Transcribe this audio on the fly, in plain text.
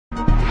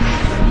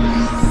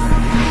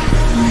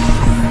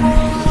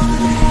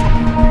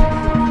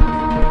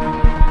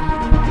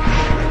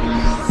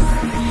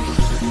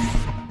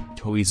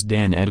TOWIE's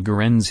Dan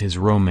Edgar ends his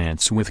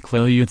romance with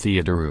Clelia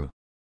Theodorou.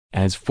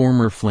 As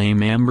former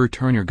flame Amber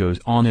Turner goes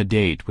on a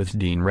date with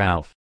Dean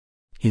Ralph.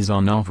 His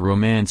on-off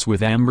romance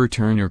with Amber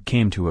Turner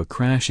came to a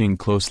crashing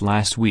close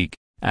last week,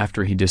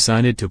 after he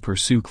decided to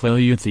pursue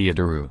Clelia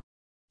Theodorou.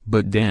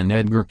 But Dan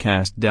Edgar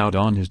cast doubt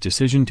on his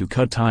decision to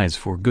cut ties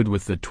for good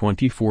with the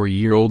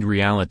 24-year-old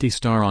reality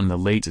star on the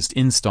latest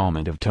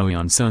installment of TOWIE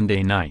on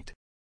Sunday night.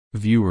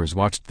 Viewers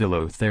watched the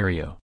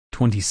Lothario,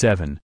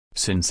 27,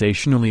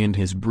 sensationally end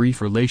his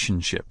brief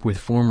relationship with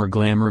former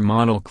glamour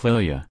model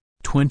Clelia,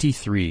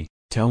 23,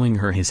 telling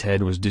her his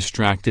head was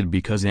distracted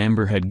because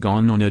Amber had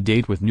gone on a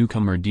date with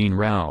newcomer Dean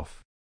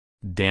Ralph.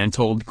 Dan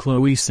told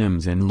Chloe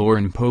Sims and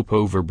Lauren Pope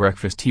over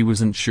breakfast he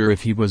wasn't sure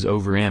if he was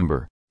over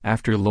Amber,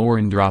 after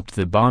Lauren dropped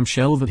the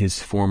bombshell that his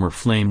former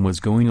flame was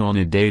going on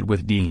a date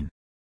with Dean.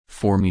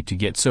 "For me to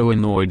get so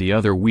annoyed the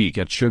other week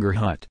at Sugar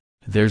Hut,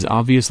 there's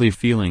obviously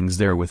feelings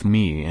there with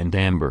me and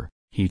Amber,"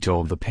 he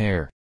told the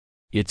pair.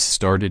 "It's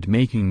started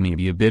making me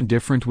be a bit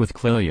different with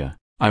Clelia.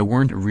 I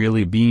weren't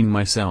really being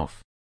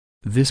myself.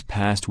 This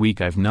past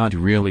week I've not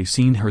really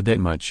seen her that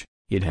much,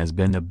 it has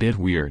been a bit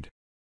weird.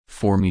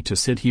 For me to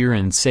sit here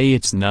and say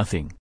it's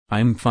nothing,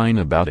 I'm fine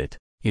about it,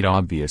 it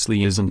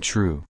obviously isn't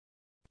true."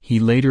 He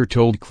later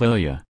told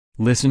Clelia,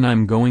 "Listen,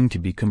 I'm going to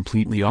be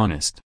completely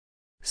honest.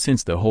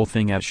 Since the whole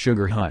thing at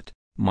Sugar Hut,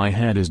 my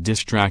head is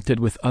distracted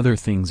with other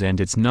things and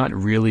it's not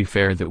really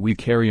fair that we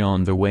carry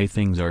on the way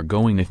things are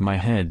going if my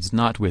head's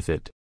not with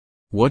it."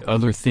 "What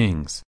other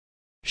things?"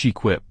 she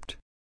quipped.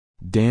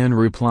 Dan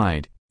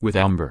replied, "With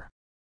Amber.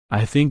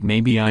 I think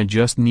maybe I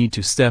just need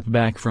to step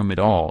back from it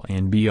all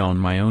and be on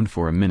my own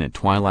for a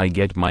minute while I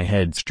get my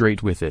head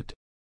straight with it."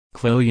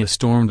 Clelia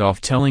stormed off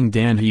telling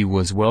Dan he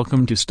was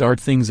welcome to start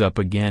things up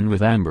again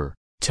with Amber,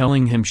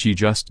 telling him she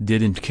just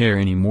didn't care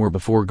anymore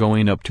before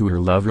going up to her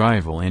love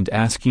rival and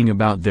asking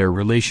about their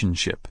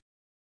relationship.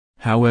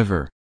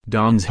 However,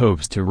 Dan's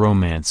hopes to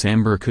romance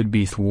Amber could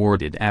be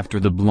thwarted after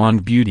the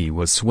blonde beauty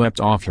was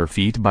swept off her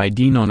feet by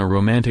Dean on a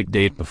romantic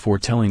date before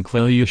telling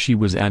Clelia she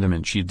was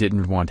adamant she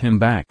didn't want him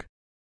back.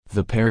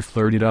 The pair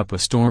flirted up a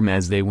storm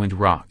as they went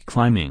rock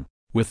climbing,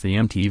 with the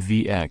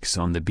MTV X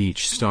on the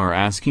Beach star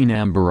asking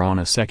Amber on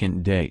a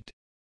second date.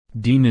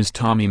 Dean is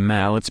Tommy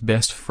Mallett's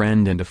best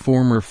friend and a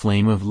former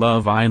flame of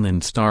Love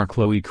Island star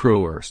Chloe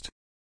Crowhurst.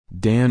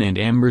 Dan and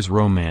Amber's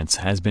romance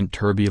has been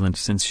turbulent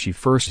since she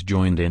first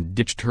joined and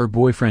ditched her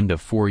boyfriend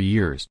of 4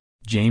 years,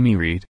 Jamie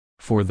Reid,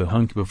 for the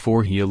hunk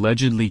before he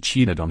allegedly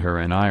cheated on her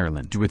in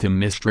Ireland with a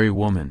mystery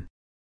woman.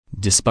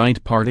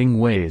 Despite parting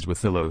ways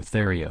with the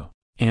Lothario,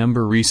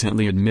 Amber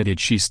recently admitted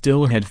she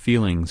still had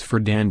feelings for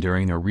Dan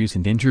during a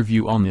recent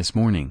interview on This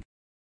Morning.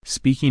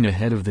 Speaking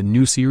ahead of the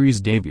new series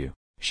debut,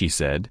 she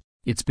said,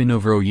 "It's been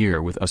over a year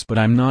with us but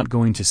I'm not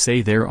going to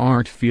say there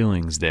aren't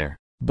feelings there,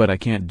 but I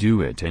can't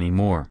do it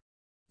anymore."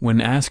 When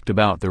asked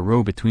about the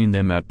row between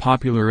them at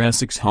popular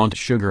Essex haunt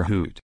Sugar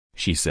Hoot,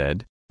 she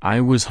said,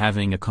 "I was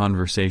having a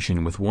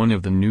conversation with one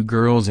of the new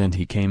girls and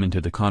he came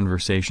into the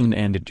conversation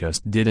and it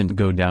just didn't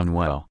go down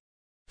well.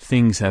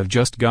 Things have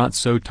just got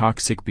so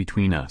toxic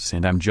between us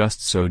and I'm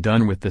just so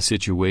done with the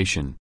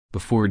situation,"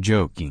 before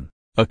joking,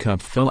 "A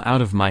cup fell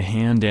out of my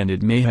hand and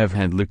it may have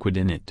had liquid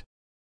in it.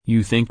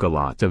 You think a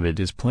lot of it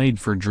is played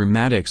for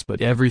dramatics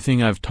but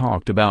everything I've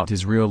talked about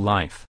is real life.